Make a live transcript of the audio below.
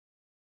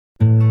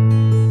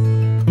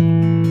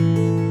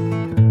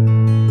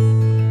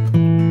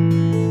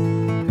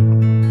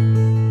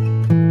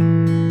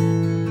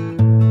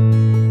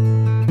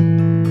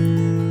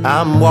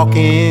I'm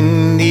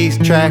walking these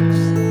tracks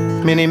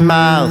many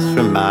miles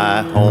from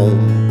my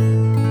home.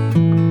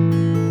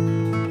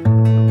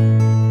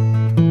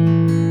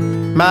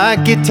 My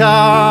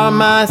guitar,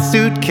 my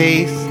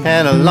suitcase,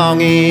 and a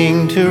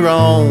longing to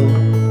roam.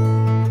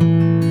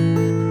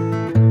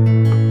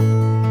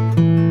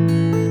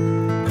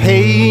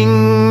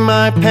 Paying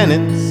my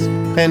penance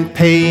and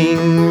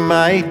paying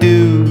my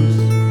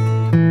dues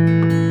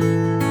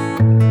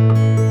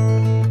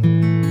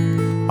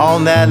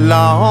on that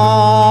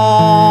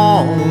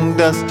long,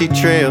 dusty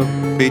trail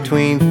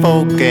between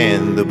folk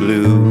and the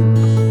blues.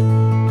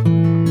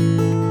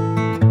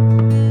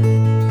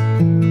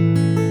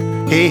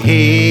 Hey,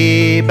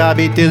 hey,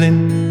 Bobby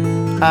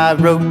Dylan, I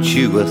wrote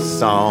you a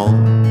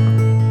song.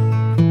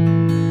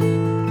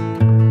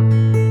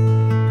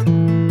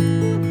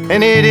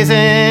 And it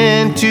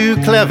isn't too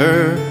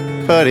clever,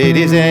 but it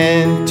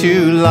isn't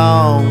too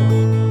long.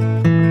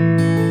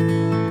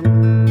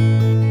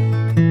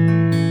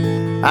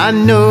 I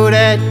know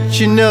that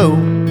you know,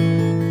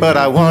 but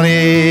I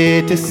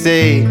wanted to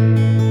say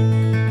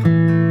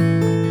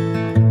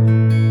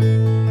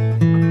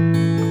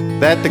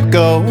that the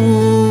ghosts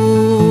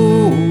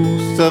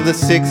of the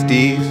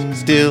 60s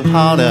still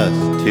haunt us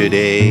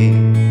today.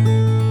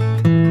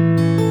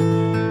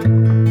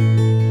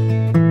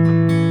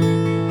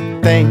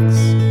 Thanks,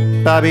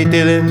 Bobby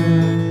Dylan,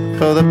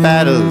 for the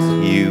battles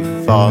you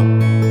fought,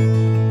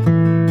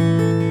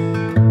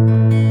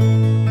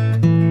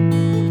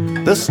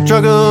 the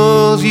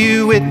struggles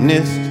you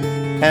witnessed,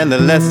 and the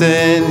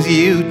lessons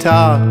you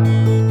taught.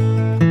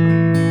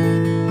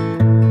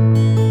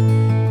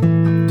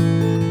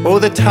 Oh,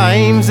 the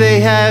times they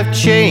have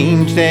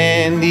changed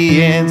and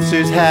the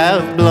answers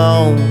have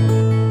blown.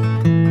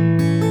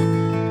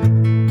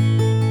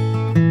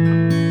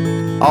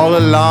 All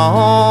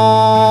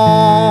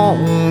along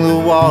the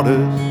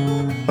waters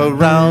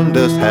around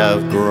us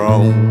have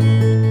grown.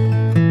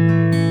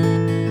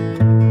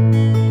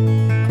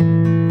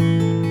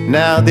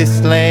 Now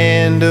this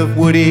land of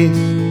woodies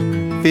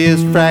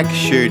feels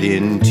fractured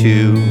in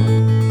two.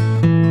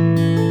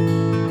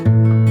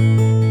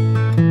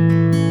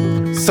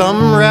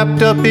 Some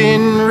wrapped up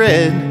in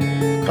red,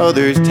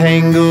 others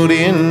tangled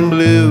in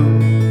blue.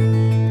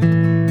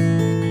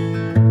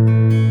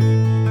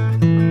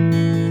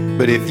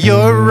 But if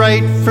you're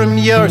right from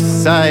your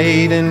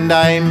side and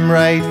I'm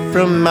right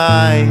from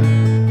mine,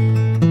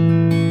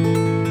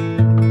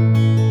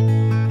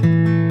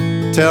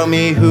 tell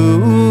me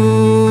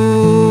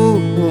who'll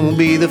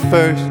be the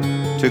first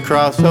to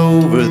cross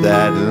over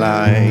that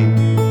line.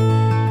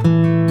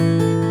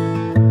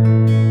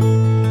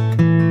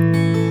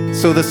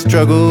 So the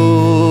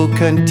struggle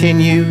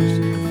continues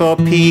for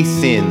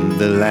peace in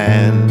the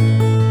land.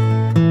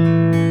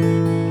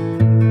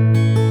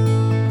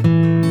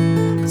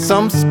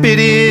 Some spit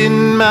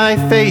in my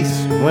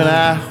face when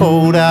I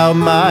hold out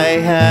my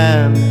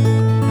hand.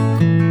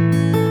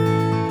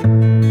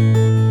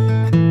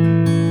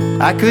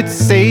 I could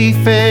say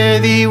fare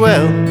thee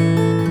well,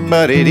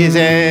 but it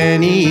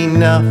isn't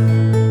enough.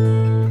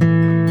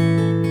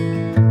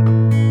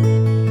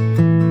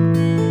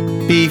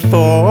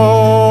 Before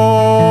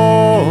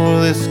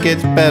this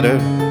gets better,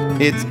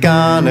 it's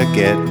gonna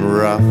get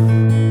rough.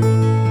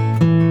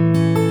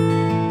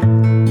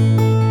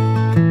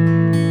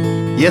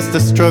 Yes, the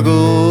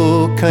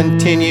struggle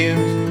continues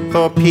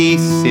for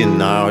peace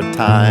in our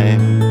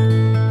time.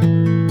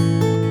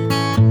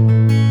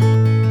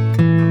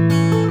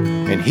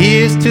 And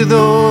here's to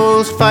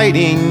those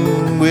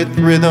fighting with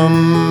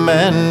rhythm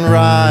and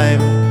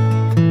rhyme.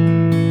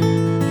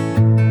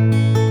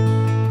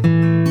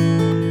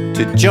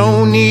 To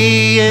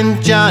Joni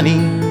and Johnny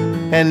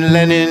and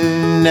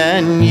Lennon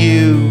and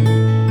you,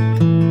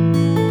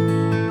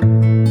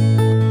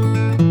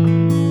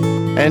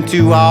 and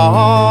to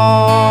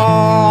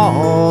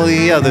all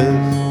the others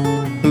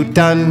who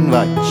done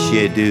what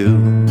you do.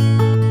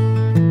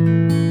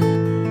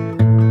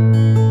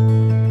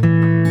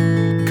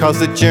 'Cause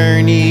the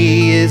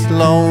journey is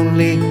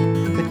lonely,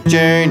 the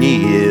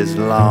journey is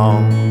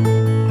long.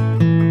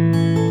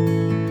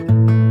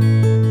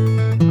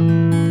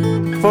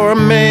 For a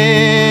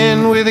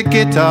man with a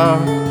guitar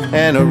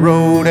and a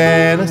road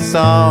and a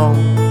song,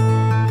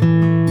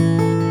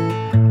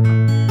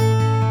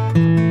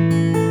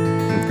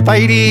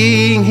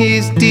 fighting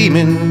his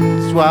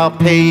demons while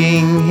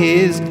paying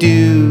his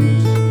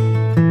dues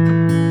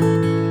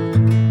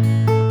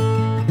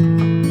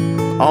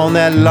on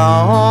that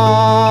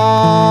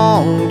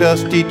long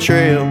dusty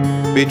trail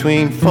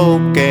between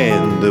folk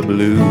and the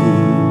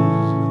blues.